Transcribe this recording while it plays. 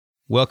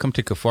Welcome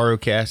to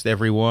KafaruCast,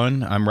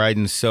 everyone. I'm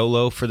riding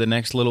solo for the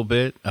next little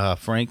bit.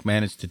 Frank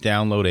managed to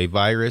download a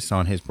virus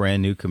on his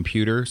brand new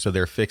computer, so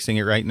they're fixing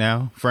it right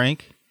now.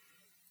 Frank,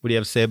 what do you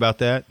have to say about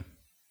that?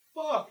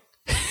 Fuck.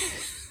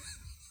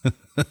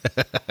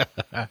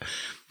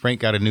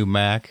 Frank got a new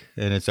Mac,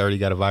 and it's already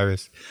got a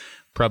virus.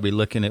 Probably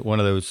looking at one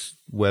of those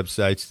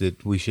websites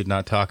that we should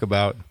not talk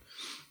about.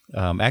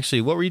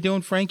 Actually, what were you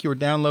doing, Frank? You were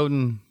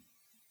downloading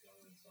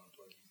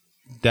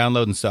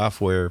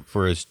software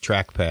for his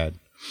trackpad.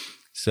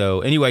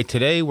 So anyway,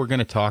 today we're going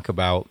to talk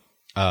about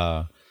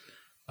a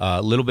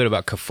little bit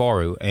about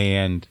Kafaru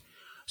and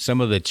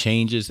some of the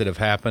changes that have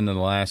happened in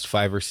the last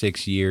 5 or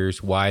 6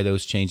 years, why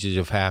those changes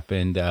have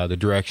happened, the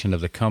direction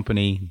of the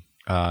company,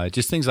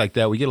 just things like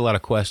that. We get a lot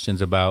of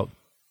questions about,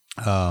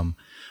 not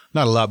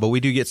a lot, but we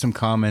do get some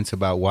comments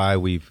about why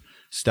we've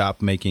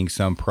stopped making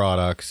some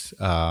products,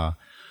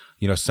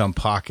 some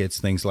pockets,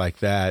 things like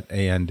that.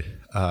 And,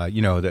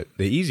 the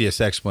easiest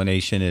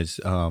explanation is,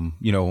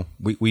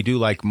 we do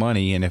like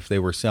money. And if they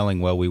were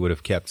selling well, we would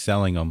have kept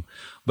selling them.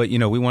 But,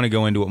 we want to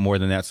go into it more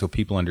than that so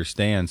people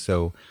understand.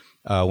 So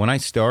when I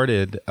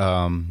started,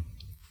 I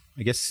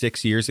guess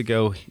 6 years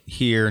ago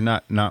here,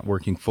 not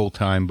working full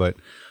time, but,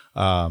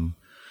 helping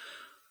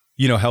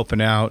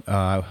out,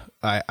 I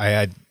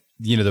had,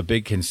 the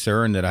big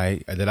concern that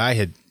I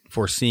had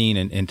foreseen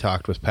and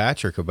talked with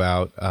Patrick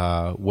about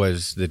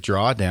was the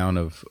drawdown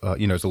of,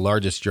 it's the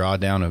largest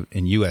drawdown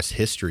in U.S.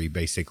 history,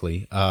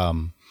 basically.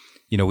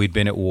 We'd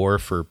been at war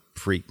for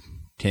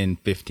 10,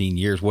 15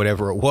 years,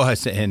 whatever it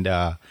was, and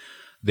that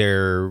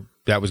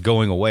was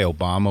going away.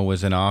 Obama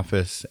was in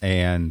office,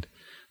 and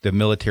the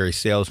military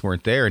sales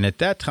weren't there. And at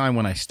that time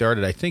when I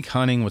started, I think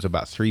hunting was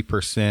about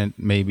 3%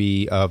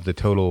 maybe of the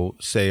total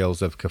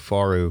sales of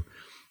Kafaru.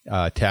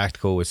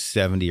 Tactical was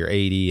 70 or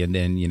 80, and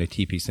then,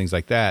 teepees, things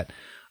like that.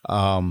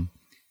 But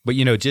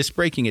just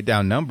breaking it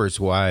down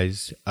numbers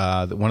wise,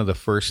 one of the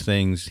first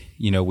things,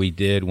 we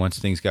did once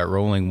things got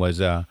rolling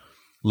was,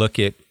 look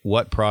at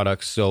what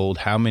products sold,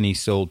 how many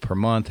sold per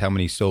month, how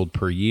many sold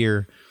per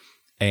year,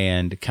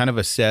 and kind of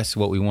assess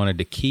what we wanted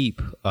to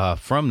keep,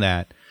 from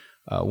that.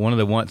 One of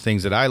the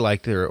things that I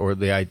liked or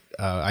the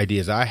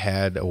ideas I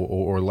had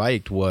or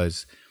liked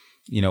was,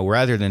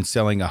 rather than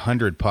selling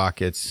 100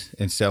 pockets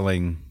and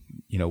selling,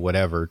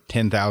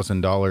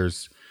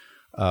 $10,000,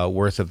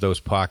 worth of those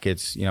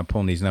pockets,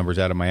 pulling these numbers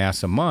out of my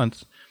ass a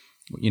month,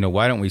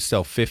 why don't we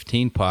sell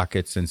 15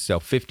 pockets and sell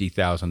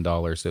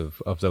 $50,000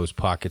 of those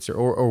pockets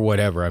or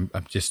whatever? I'm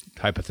just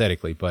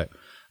hypothetically, but,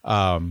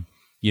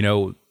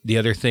 the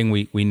other thing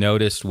we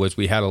noticed was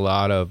we had a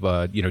lot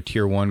of,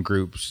 tier one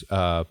groups,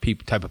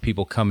 type of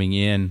people coming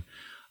in,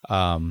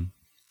 and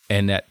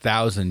that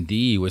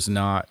 1000D was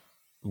not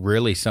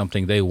really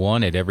something they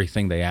wanted.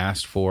 Everything they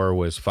asked for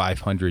was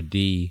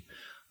 500D.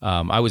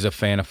 I was a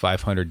fan of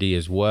 500D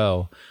as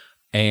well.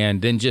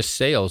 And then just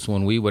sales,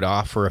 when we would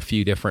offer a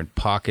few different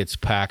pockets,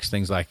 packs,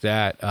 things like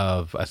that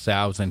of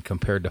 1,000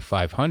 compared to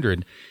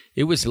 500,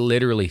 it was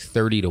literally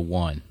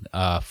 30-1,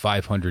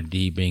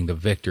 500D being the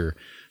victor.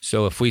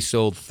 So if we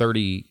sold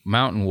 30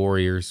 Mountain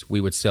Warriors,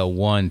 we would sell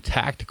one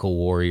Tactical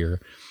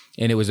Warrior.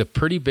 And it was a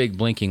pretty big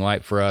blinking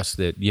light for us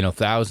that,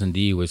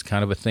 1000D was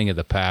kind of a thing of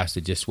the past.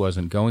 It just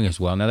wasn't going as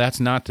well. Now, that's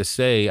not to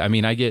say, I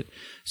get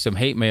some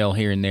hate mail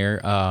here and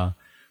there,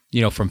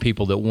 from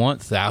people that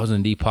want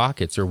 1000D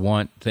pockets or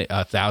want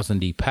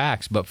 1000D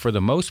packs. But for the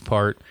most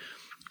part,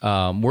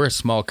 we're a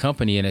small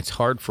company, and it's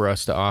hard for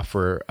us to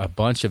offer a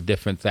bunch of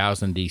different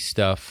 1000D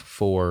stuff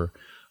for,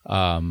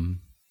 a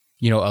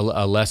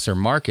lesser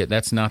market.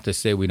 That's not to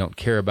say we don't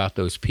care about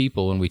those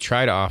people, and we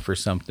try to offer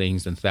some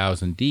things in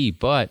 1000D.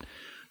 But,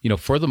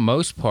 for the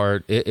most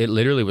part, it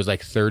literally was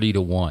like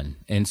 30-1.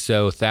 And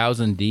so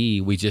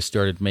 1000D, we just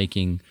started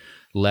making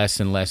less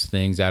and less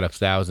things out of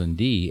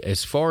 1000D.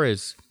 As far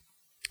as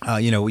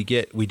we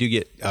do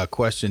get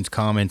questions,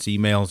 comments,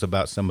 emails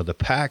about some of the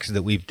packs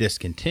that we've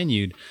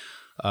discontinued,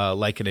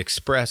 like an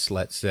Express,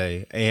 let's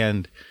say.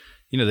 And,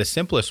 the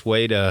simplest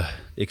way to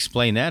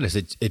explain that is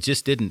it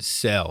just didn't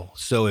sell.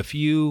 So if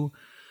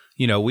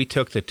we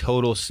took the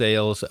total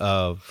sales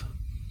of,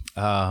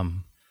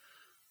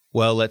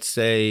 let's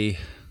say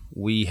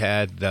we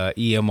had the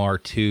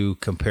EMR2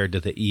 compared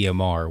to the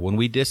EMR. When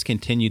we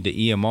discontinued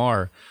the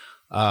EMR,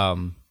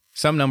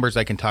 some numbers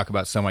I can talk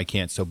about, some I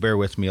can't, so bear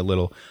with me a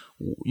little.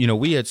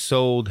 We had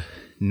sold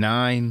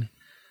 9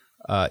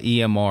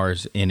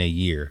 EMRs in a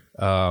year,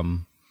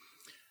 and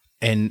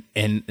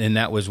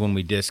that was when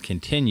we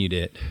discontinued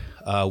it.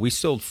 We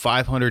sold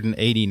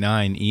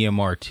 589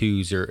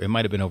 EMR2s, or it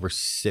might have been over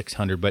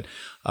 600, but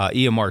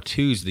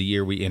EMR2s the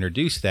year we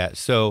introduced that.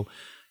 So,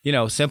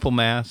 simple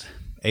math,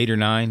 8 or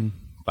 9,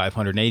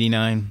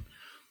 589.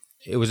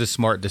 It was a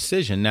smart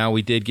decision. Now,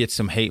 we did get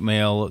some hate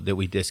mail that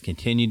we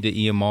discontinued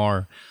the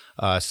EMR.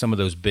 Some of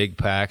those big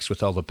packs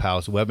with all the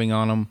PALS webbing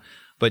on them,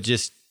 but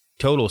just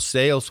total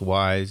sales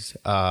wise,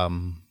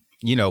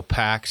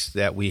 packs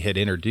that we had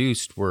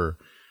introduced were,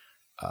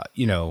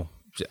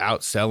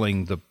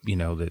 outselling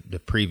the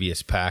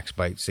previous packs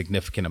by a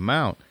significant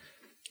amount.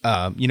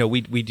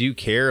 we do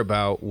care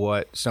about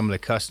what some of the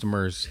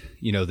customers,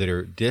 that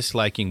are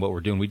disliking what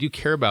we're doing. We do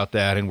care about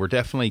that, and we're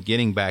definitely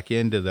getting back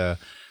into the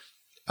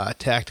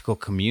tactical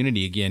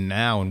community again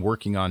now and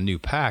working on new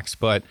packs.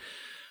 But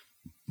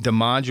the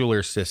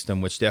modular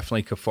system, which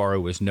definitely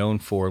Kifaru was known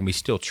for, and we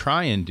still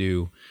try and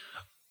do,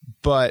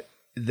 but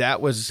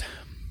that was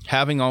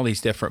having all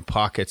these different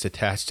pockets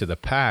attached to the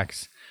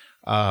packs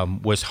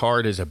was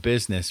hard as a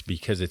business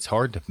because it's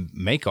hard to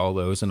make all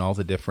those and all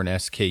the different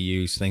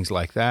SKUs, things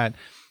like that.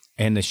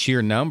 And the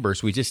sheer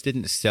numbers, we just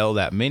didn't sell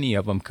that many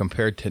of them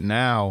compared to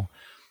now.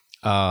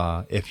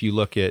 If you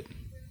look at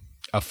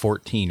a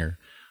 14er,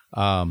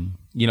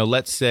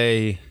 let's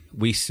say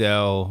we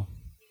sell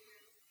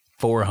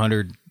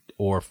 400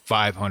 or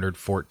 500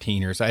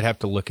 14ers. I'd have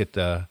to look at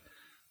the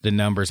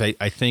numbers.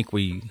 I think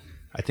we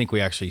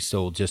actually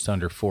sold just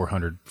under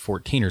 400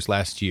 14ers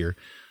last year.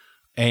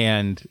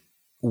 And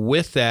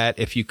with that,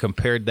 if you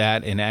compared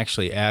that and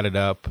actually added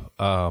up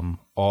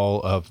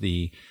all of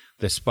the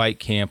Spike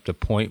Camp, the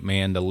Point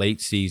Man, the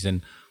late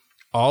season,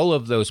 all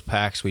of those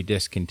packs we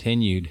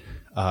discontinued,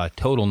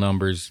 total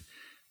numbers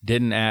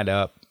didn't add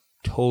up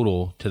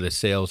total to the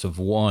sales of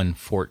one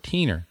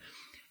 14er.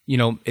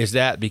 Is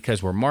that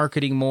because we're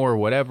marketing more or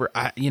whatever?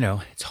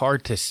 It's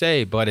hard to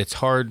say, but it's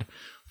hard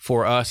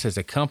for us as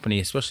a company,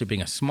 especially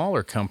being a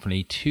smaller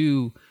company,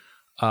 to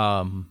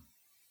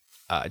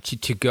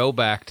go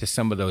back to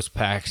some of those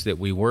packs that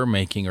we were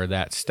making or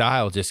that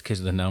style just because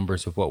of the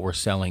numbers of what we're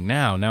selling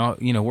now. Now,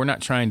 we're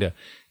not trying to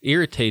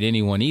irritate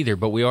anyone either,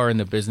 but we are in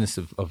the business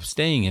of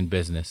staying in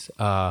business.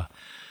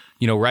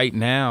 Right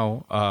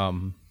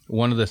now,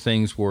 one of the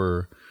things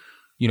we're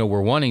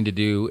wanting to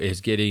do is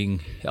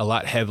getting a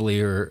lot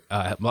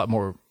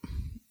more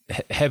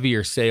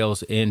heavier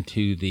sales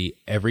into the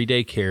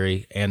everyday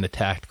carry and the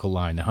tactical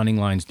line. The hunting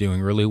line's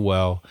doing really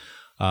well.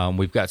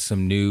 We've got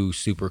some new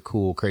super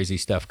cool, crazy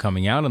stuff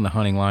coming out on the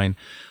hunting line,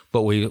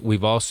 but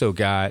we've also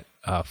got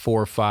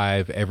 4 or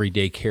 5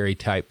 everyday carry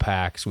type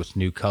packs with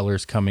new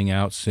colors coming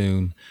out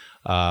soon,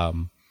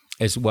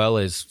 as well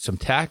as some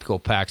tactical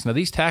packs. Now,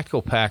 these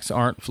tactical packs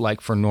aren't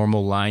like for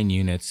normal line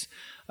units.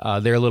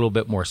 They're a little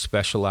bit more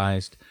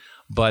specialized,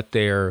 but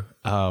they're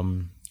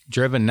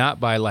driven not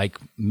by like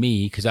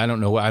me, because I don't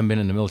know, I've been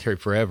in the military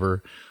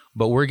forever,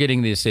 but we're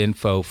getting this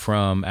info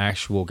from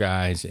actual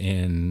guys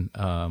in,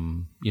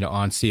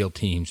 on SEAL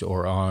teams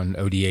or on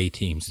ODA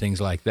teams,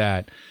 things like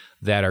that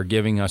are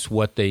giving us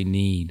what they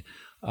need,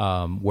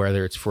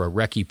 whether it's for a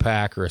recce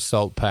pack or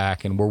assault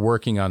pack. And we're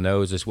working on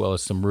those as well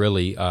as some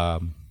really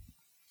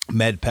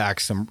med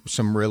packs,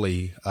 some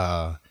really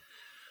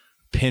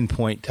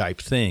pinpoint type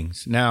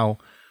things. Now,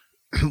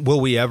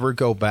 will we ever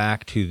go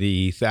back to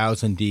the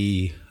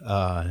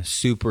 1000D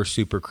super,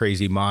 super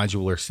crazy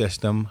modular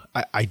system?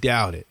 I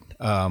doubt it.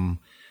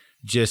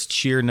 Just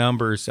sheer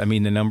numbers. I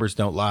mean, the numbers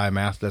don't lie.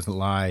 Math doesn't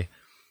lie.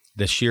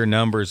 The sheer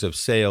numbers of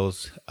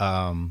sales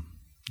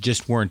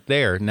just weren't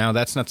there. Now,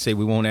 that's not to say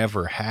we won't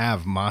ever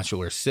have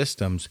modular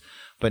systems,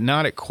 but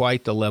not at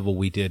quite the level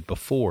we did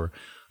before.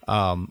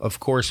 Of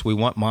course, we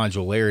want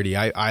modularity.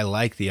 I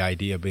like the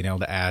idea of being able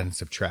to add and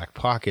subtract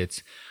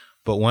pockets.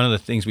 But one of the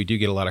things we do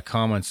get a lot of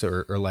comments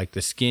are like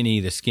the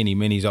skinny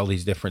minis, all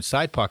these different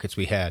side pockets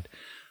we had.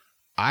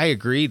 I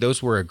agree.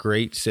 Those were a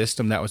great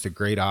system. That was a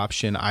great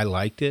option. I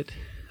liked it.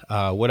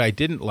 What I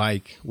didn't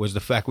like was the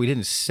fact we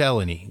didn't sell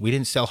any. We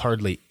didn't sell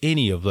hardly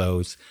any of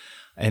those.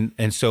 And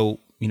so,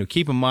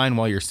 keep in mind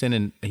while you're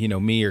sending,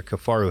 me or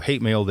Kifaru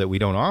hate mail that we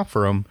don't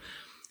offer them,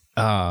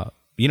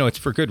 it's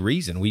for good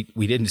reason. We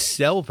didn't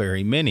sell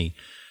very many.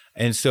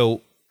 And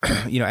so,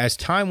 as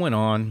time went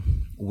on,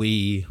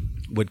 we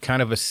would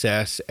kind of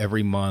assess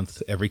every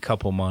month, every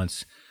couple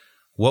months,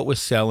 what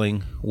was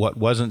selling, what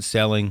wasn't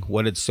selling,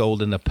 what had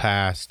sold in the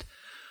past,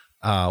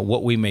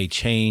 what we may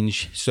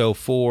change. So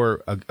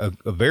for a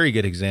very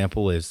good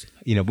example is,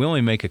 we only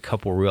make a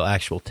couple real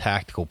actual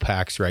tactical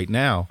packs right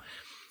now.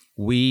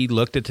 We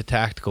looked at the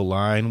tactical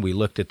line. We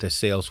looked at the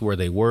sales where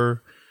they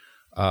were,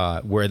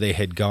 where they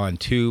had gone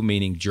to,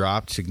 meaning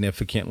dropped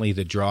significantly,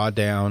 the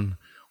drawdown,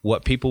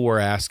 what people were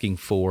asking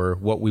for,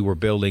 what we were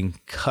building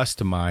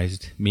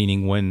customized,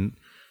 meaning when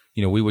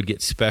we would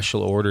get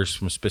special orders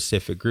from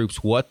specific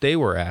groups, what they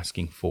were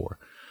asking for.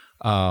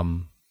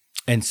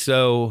 And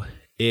so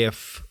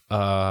if,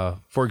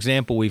 for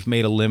example, we've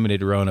made a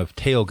limited run of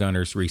tail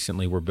gunners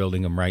recently, we're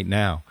building them right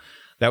now.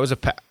 That was a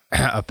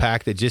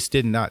pack that just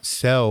did not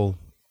sell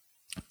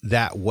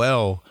that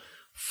well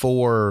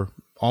for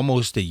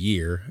almost a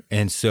year.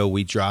 And so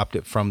we dropped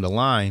it from the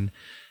line,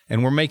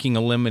 and we're making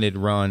a limited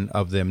run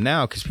of them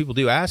now because people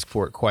do ask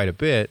for it quite a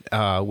bit,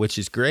 which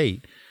is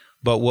great.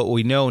 But what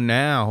we know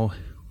now,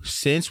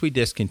 since we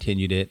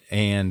discontinued it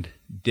and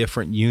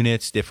different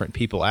units, different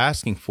people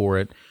asking for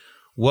it,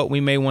 what we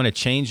may want to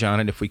change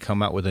on it if we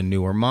come out with a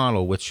newer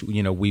model, which,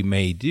 we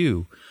may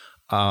do.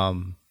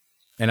 And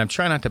I'm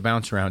trying not to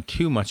bounce around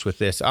too much with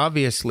this.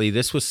 Obviously,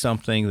 this was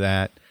something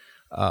that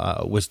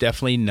was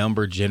definitely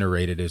number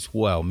generated as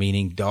well,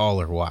 meaning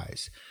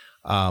dollar-wise.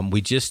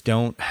 We just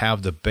don't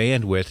have the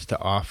bandwidth to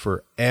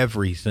offer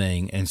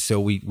everything. And so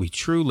we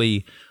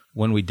truly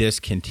when we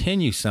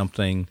discontinue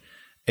something,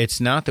 it's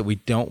not that we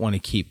don't want to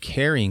keep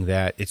carrying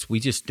that. It's we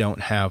just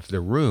don't have the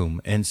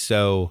room. And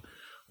so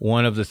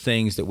one of the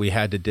things that we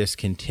had to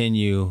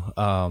discontinue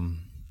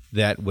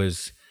that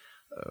was,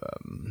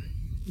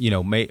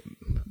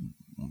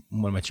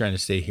 what am I trying to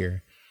say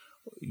here?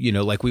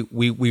 Like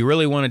we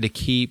really wanted to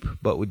keep,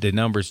 but the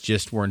numbers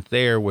just weren't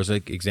there, was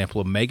an example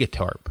of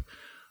Megatarp.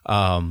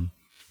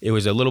 It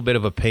was a little bit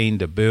of a pain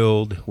to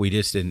build. We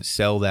just didn't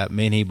sell that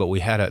many, but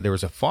there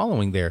was a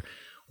following there.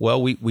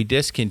 Well, we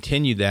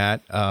discontinued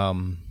that.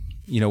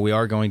 We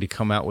are going to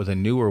come out with a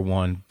newer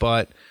one,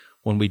 but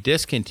when we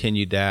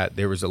discontinued that,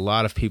 there was a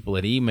lot of people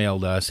that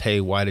emailed us,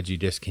 hey, why did you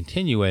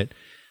discontinue it?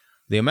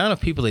 The amount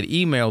of people that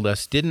emailed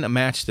us didn't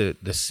match the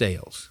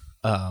sales.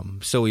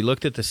 So we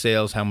looked at the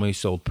sales, how many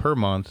sold per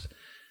month.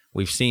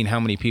 We've seen how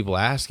many people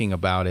asking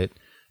about it.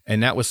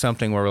 And that was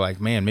something where we're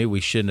like, man, maybe we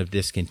shouldn't have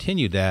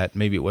discontinued that.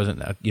 Maybe it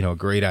wasn't a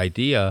great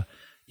idea,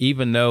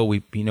 even though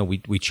we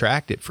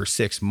tracked it for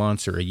 6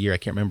 months or a year. I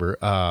can't remember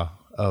of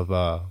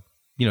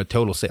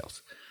total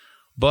sales.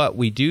 But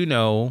we do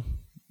know,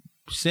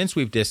 since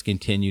we've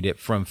discontinued it,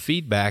 from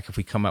feedback, if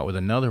we come out with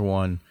another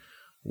one,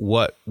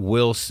 what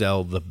will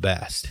sell the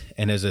best.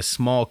 And as a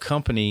small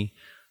company,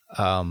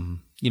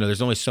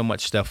 there's only so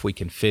much stuff we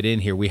can fit in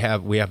here. We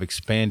have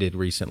expanded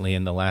recently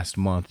in the last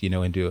month,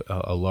 into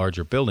a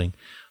larger building.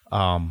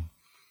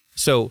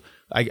 So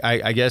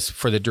I guess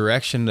for the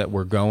direction that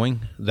we're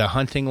going, the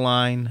hunting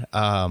line,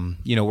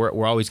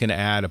 we're always going to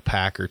add a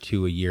pack or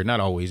two a year.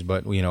 Not always,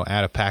 but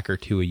add a pack or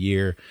two a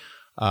year.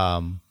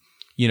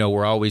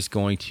 We're always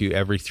going to,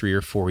 every 3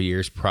 or 4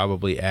 years,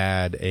 probably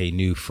add a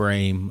new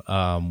frame.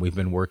 We've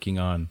been working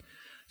on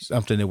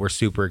something that we're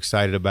super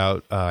excited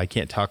about. I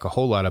can't talk a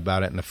whole lot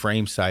about it in the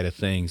frame side of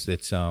things.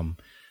 That's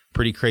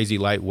pretty crazy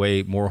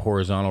lightweight, more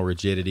horizontal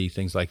rigidity,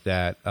 things like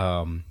that.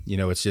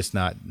 It's just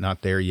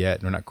not there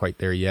yet. We're not quite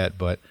there yet,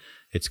 but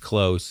it's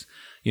close.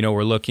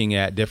 We're looking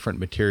at different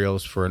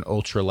materials for an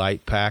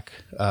ultralight pack,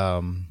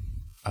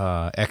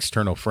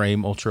 external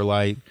frame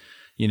ultralight,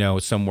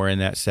 somewhere in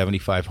that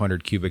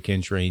 7,500 cubic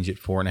inch range at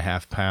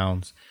 4.5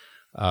 pounds.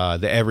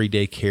 The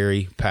everyday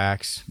carry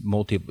packs,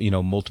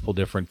 multiple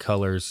different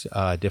colors,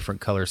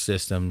 different color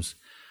systems,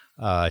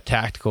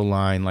 tactical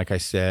line. Like I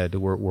said,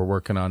 we're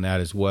working on that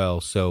as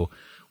well. So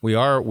we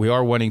are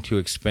wanting to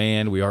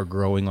expand. We are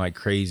growing like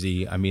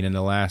crazy. I mean, in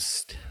the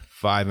last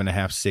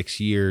 5.5, 6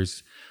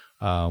 years,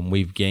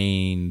 we've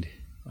gained,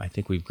 I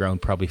think we've grown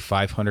probably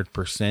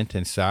 500%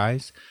 in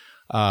size.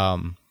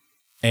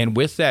 And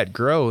with that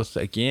growth,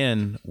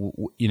 again,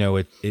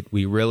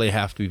 we really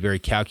have to be very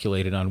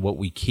calculated on what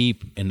we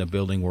keep in the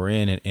building we're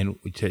in, and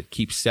to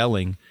keep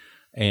selling,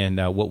 and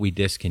what we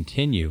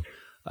discontinue.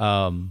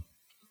 And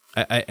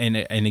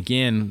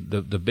again,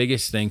 the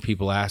biggest thing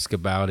people ask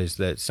about is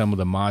that some of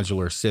the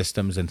modular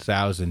systems and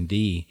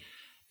 1000D,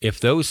 if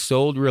those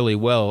sold really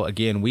well,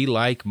 again, we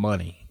like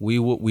money. We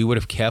would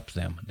have kept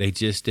them. They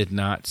just did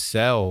not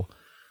sell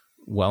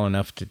well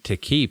enough to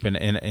keep.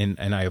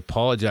 And I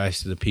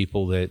apologize to the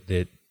people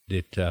that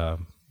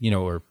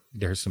or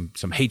there's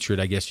some hatred,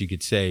 I guess you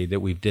could say, that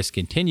we've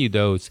discontinued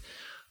those.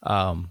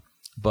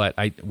 But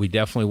we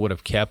definitely would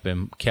have kept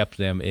them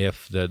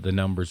if the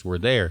numbers were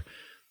there.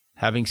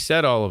 Having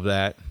said all of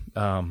that,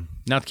 not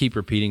to keep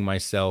repeating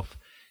myself,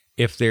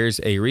 if there's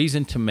a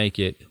reason to make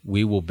it,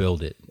 we will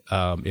build it.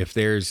 If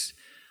there's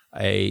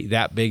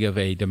that big of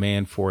a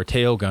demand for a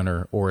tail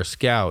gunner or a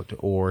scout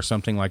or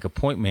something like a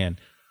point man,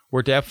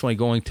 we're definitely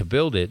going to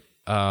build it.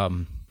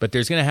 But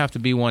there's going to have to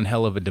be one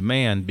hell of a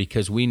demand,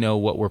 because we know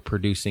what we're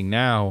producing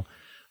now.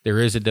 There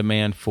is a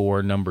demand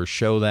for, numbers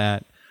show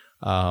that,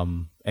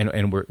 and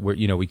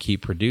we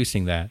keep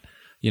producing that.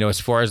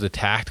 As far as the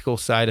tactical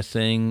side of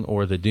thing,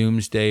 or the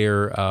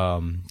doomsdayer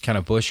kind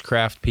of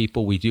bushcraft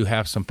people, we do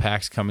have some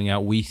packs coming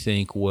out. We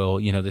think will,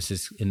 this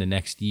is in the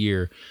next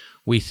year,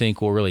 we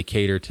think will really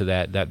cater to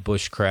that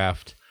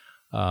bushcraft,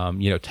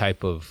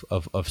 type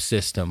of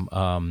system.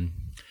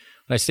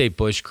 When I say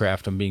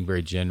bushcraft, I'm being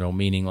very general,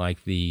 meaning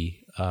like the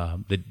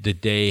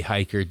day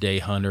hiker, day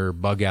hunter,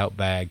 bug out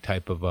bag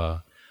type of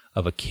a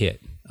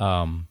kit.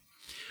 I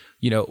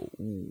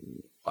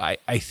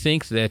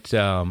think that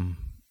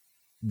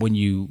when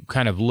you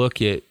kind of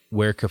look at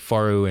where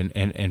Kifaru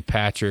and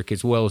Patrick,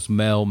 as well as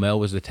Mel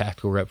was the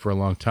tactical rep for a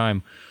long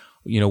time,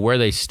 where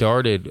they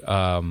started,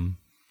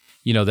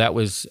 that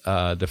was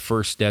the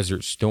first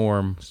Desert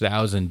Storm,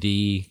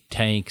 1000D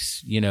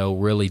tanks,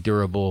 really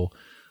durable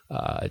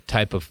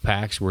type of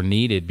packs were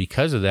needed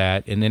because of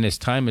that. And then as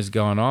time has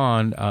gone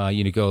on,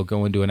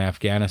 go into an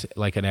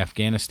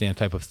Afghanistan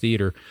type of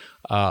theater,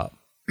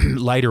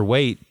 lighter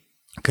weight,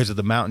 because of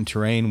the mountain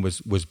terrain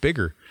was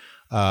bigger,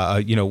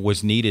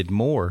 was needed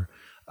more.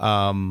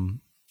 Also,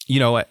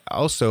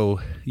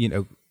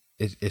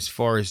 as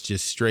far as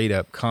just straight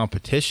up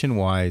competition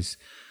wise,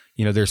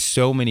 there's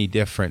so many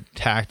different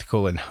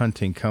tactical and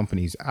hunting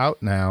companies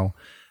out now.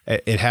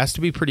 It has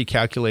to be pretty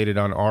calculated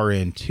on our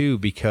end too,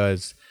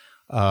 because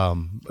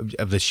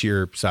of the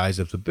sheer size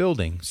of the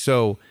building.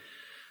 So,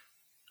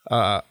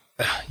 the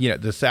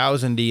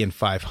 1000D and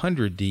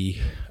 500D,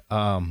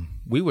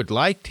 we would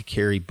like to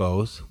carry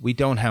both. We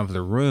don't have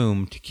the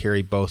room to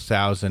carry both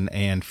 1,000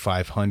 and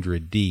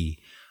 500D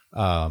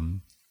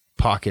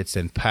pockets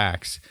and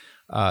packs.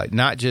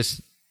 Not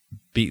just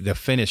be the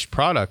finished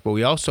product, but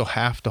we also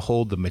have to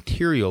hold the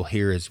material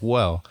here as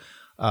well,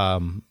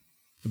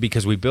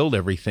 because we build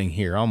everything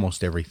here,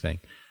 almost everything.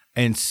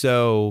 And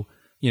so,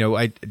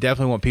 I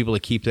definitely want people to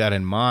keep that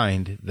in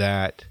mind,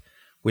 that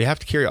we have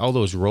to carry all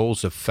those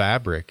rolls of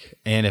fabric.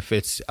 And if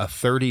it's a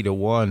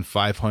 30-to-1,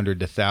 500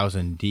 to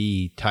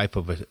 1,000D type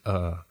of,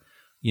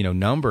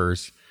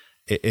 numbers,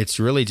 it's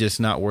really just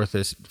not worth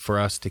it for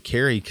us to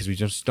carry, because we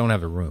just don't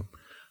have the room.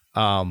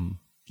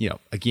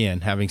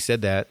 Again, having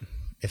said that,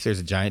 if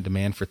there's a giant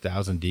demand for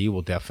 1,000D,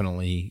 we'll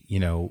definitely,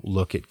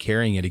 look at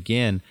carrying it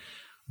again.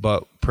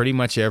 But pretty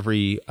much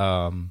every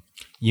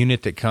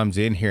unit that comes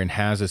in here and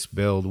has us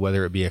build,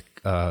 whether it be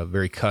a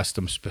very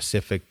custom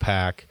specific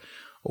pack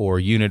or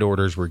unit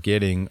orders we're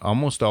getting,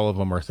 almost all of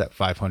them are at that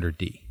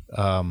 500D.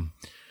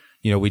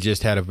 We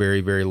just had a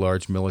very, very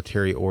large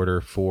military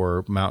order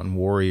for Mountain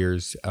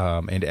Warriors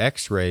and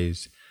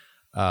X-rays.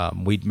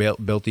 We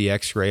built the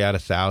X-ray out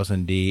of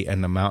 1,000D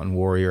and the Mountain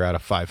Warrior out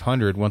of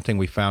 500. One thing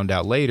we found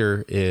out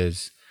later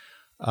is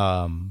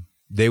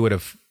they would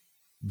have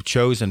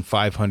chosen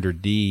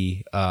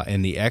 500D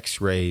in the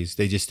X-rays.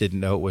 They just didn't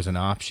know it was an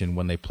option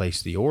when they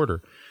placed the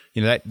order.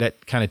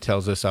 That kind of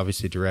tells us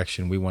obviously the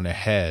direction we want to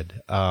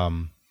head.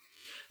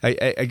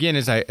 Again,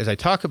 as I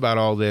talk about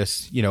all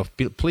this,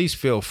 please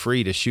feel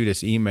free to shoot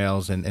us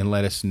emails and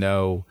let us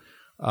know,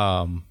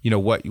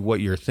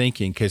 what you're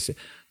thinking, because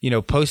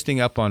posting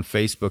up on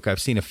Facebook,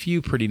 I've seen a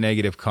few pretty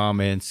negative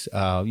comments.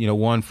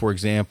 One, for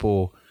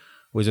example,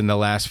 was in the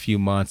last few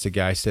months. A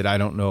guy said, "I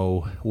don't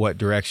know what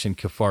direction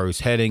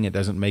Kifaru's heading. It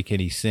doesn't make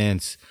any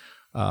sense.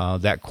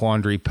 That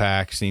Quandary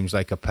pack seems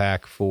like a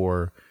pack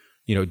for,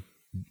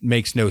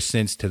 makes no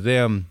sense to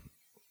them.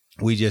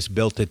 We just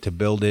built it to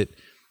build it."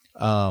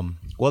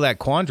 Well, that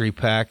Quandary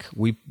pack,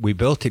 we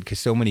built it because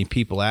so many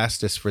people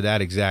asked us for that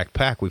exact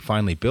pack. We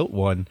finally built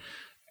one,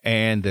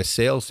 and the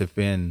sales have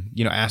been,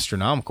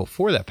 astronomical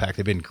for that pack.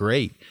 They've been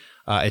great.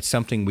 It's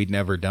something we'd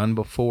never done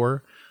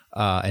before.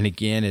 And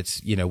again,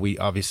 it's, we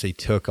obviously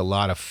took a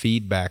lot of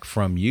feedback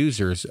from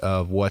users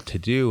of what to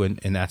do,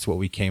 and that's what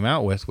we came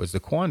out with, was the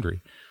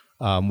Quandary.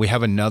 We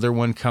have another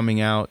one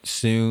coming out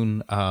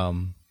soon.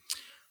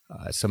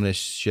 Some of this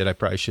shit I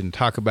probably shouldn't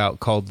talk about,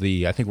 called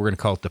I think we're going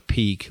to call it the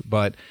Peak,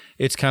 but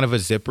it's kind of a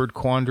zippered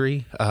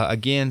Quandary.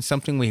 Again,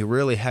 something we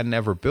really hadn't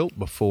ever built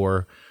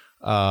before,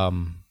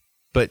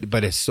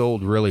 but it's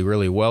sold really,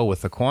 really well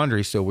with the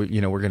Quandary. So we're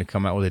going to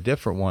come out with a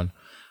different one.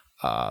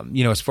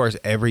 As far as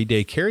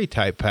everyday carry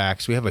type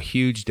packs, we have a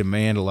huge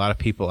demand. A lot of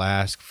people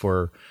ask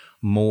for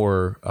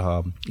more,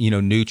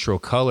 neutral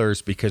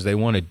colors, because they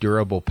want a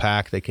durable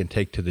pack they can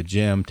take to the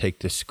gym, take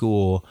to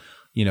school,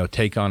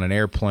 take on an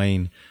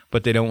airplane,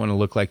 but they don't want to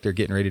look like they're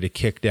getting ready to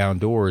kick down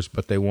doors,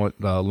 but they want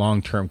the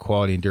long-term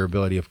quality and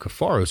durability of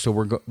Kifaru. So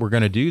we're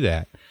going to do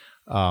that.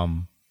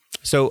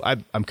 So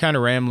I'm kind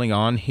of rambling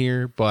on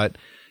here, but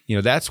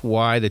that's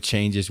why the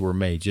changes were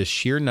made. Just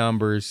sheer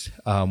numbers,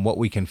 what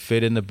we can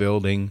fit in the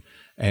building,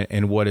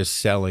 and what is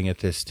selling at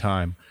this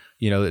time.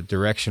 The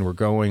direction we're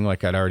going,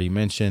 like I'd already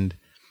mentioned.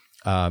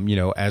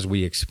 As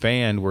we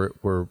expand,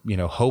 we're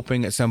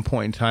hoping at some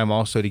point in time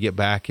also to get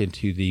back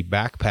into the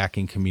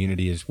backpacking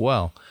community as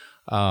well.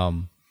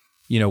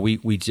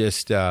 We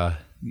just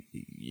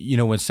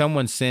when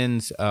someone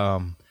sends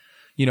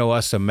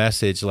us a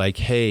message like,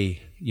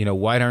 "Hey,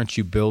 why aren't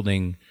you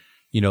building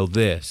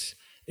this?"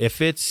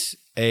 If it's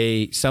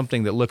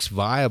something that looks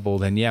viable,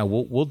 then yeah,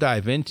 we'll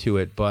dive into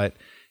it. But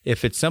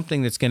if it's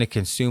something that's going to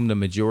consume the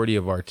majority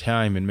of our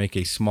time and make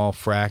a small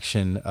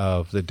fraction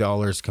of the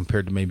dollars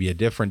compared to maybe a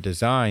different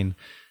design,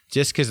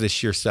 just because of the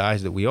sheer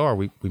size that we are,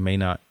 we may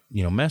not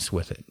mess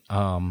with it.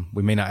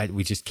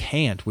 We just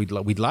can't.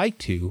 We'd like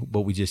to,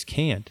 but we just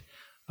can't.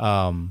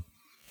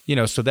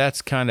 So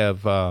that's kind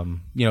of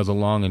the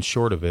long and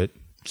short of it.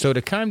 So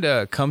to kind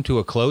of come to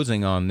a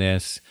closing on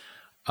this,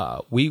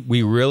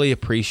 we really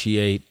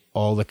appreciate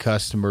all the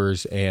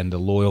customers and the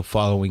loyal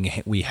following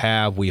we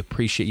have. We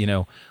appreciate,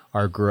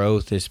 our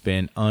growth has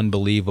been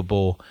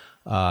unbelievable.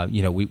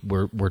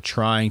 We're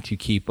trying to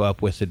keep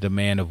up with the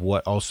demand of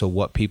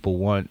what people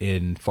want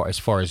as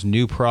far as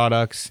new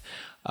products.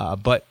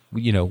 But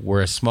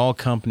we're a small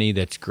company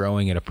that's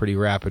growing at a pretty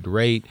rapid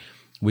rate.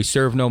 We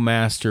serve no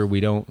master.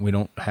 We have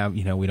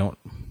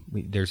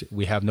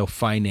no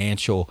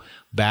financial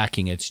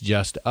backing. It's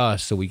just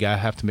us. So we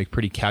have to make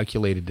pretty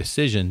calculated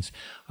decisions.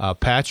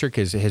 Patrick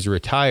has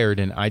retired,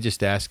 and I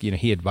just ask,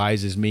 he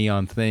advises me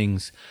on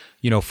things,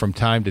 from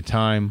time to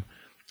time.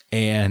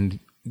 And,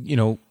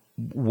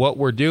 what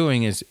we're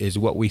doing is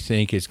what we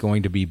think is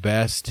going to be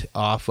best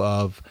off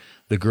of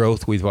the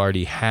growth we've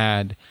already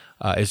had,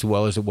 as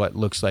well as what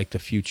looks like the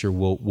future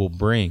will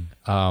bring.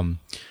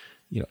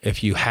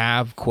 If you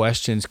have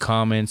questions,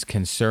 comments,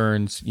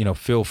 concerns,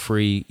 feel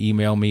free,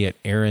 email me at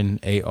Aaron,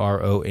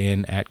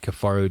 ARON,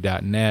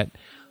 @Kifaru.net.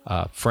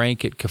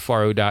 Frank at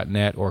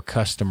Kifaru.net or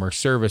customer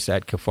service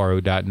at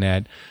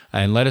Kifaru.net,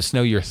 and let us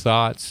know your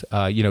thoughts,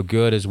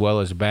 good as well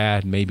as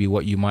bad, maybe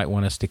what you might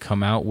want us to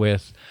come out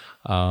with.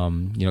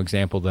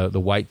 Example, the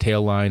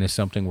whitetail line is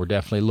something we're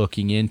definitely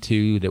looking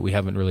into that we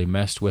haven't really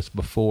messed with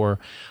before.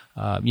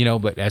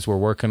 But as we're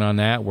working on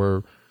that,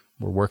 we're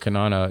working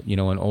on an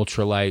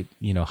ultralight,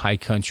 high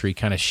country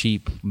kind of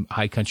sheep,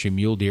 high country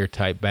mule deer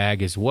type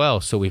bag as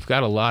well. So we've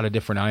got a lot of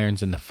different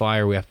irons in the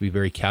fire. We have to be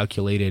very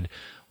calculated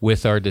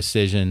with our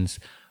decisions.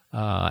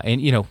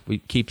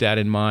 We keep that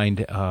in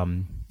mind,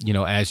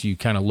 as you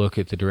kind of look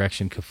at the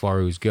direction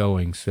Kifaru is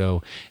going.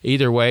 So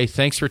either way,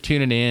 thanks for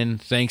tuning in.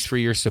 Thanks for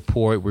your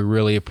support. We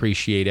really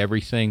appreciate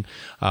everything.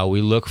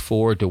 We look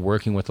forward to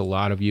working with a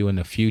lot of you in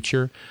the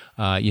future.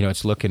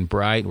 It's looking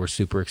bright. We're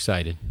super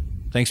excited.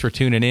 Thanks for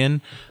tuning in,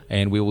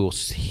 and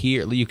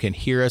you can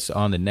hear us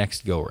on the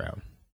next go-round.